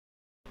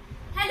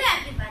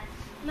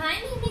My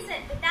name is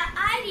Arpita.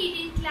 I read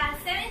in class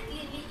 7th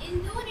Lily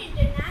Indoor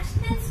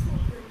International School,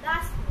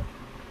 Gurdaspur.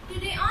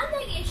 Today on the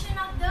occasion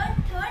of the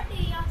third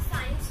day of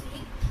Science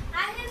Week,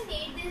 I have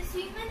made this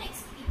human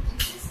excretory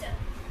system.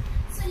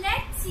 So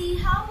let's see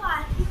how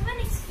our human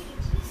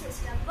excretory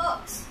system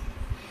works.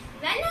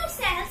 When our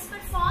cells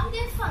perform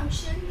their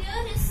function,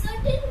 there is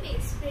certain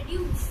waste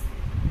produced.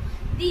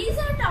 These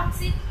are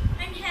toxic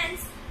and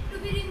hence to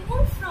be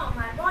removed from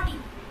our body.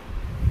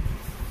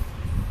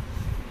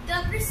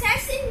 The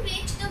process in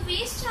which the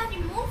waste are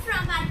removed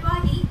from our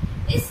body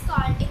is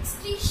called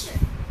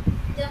excretion.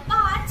 The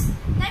parts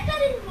that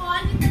are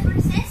involved in the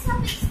process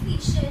of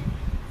excretion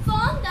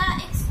form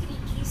the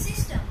excretory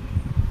system.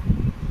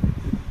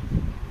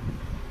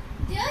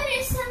 There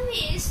is some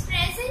waste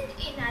present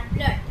in our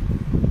blood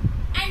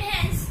and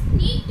hence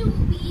need to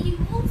be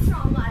removed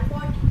from our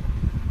body.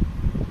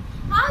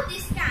 How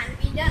this can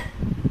be done?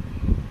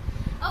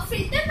 A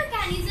filter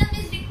mechanism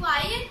is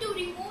required to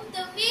remove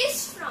the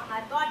waste from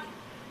our body.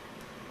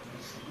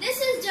 This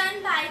is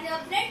done by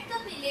the blood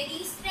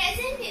capillaries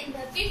present in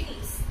the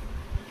kidneys.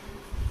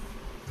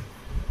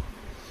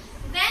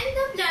 When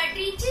the blood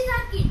reaches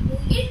our kidney,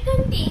 it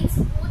contains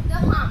both the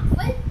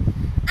harmful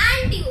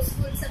and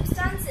useful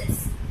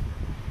substances.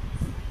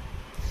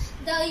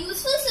 The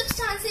useful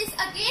substances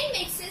again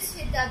mixes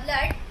with the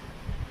blood,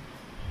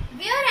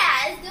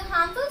 whereas the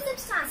harmful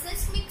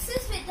substances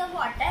mixes with the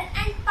water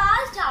and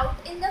passed out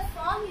in the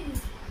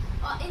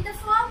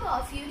form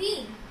of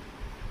urine.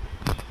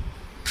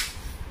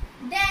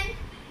 Then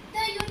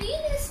the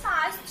urine is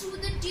passed through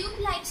the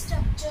tube-like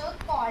structure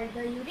called the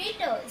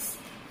ureters.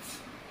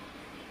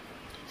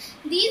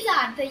 These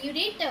are the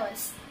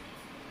ureters,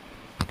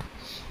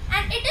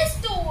 and it is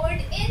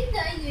stored in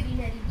the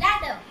urinary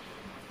bladder.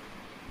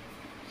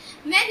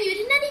 When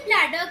urinary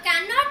bladder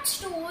cannot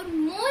store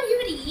more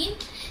urine,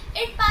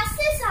 it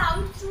passes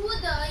out through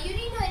the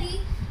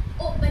urinary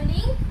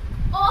opening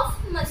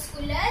of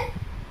muscular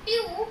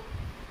tube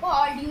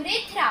called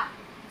urethra.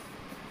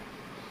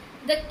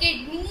 The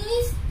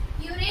kidneys,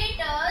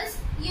 ureters,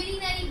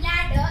 urinary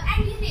bladder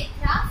and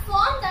urethra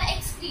form the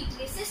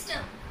excretory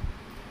system.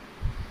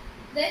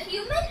 The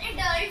human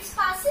adult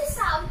passes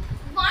out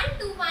 1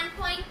 to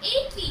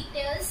 1.8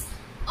 liters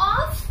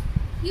of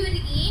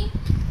urine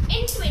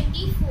in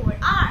 24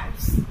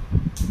 hours.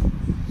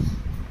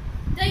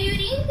 The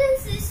urine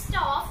consists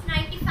of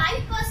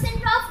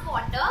 95% of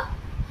water,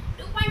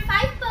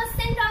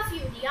 2.5% of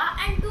urea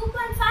and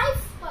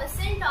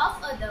 2.5%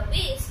 of other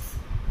wastes.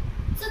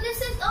 So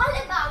this is